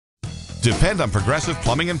Depend on Progressive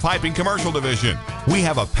Plumbing and Piping Commercial Division. We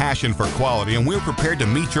have a passion for quality, and we're prepared to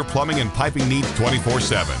meet your plumbing and piping needs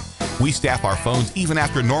 24/7. We staff our phones even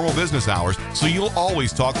after normal business hours, so you'll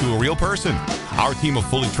always talk to a real person. Our team of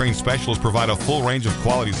fully trained specialists provide a full range of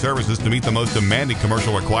quality services to meet the most demanding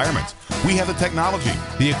commercial requirements. We have the technology,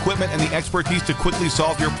 the equipment, and the expertise to quickly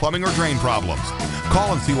solve your plumbing or drain problems.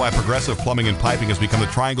 Call and see why Progressive Plumbing and Piping has become the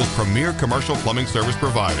Triangle's premier commercial plumbing service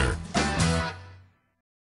provider.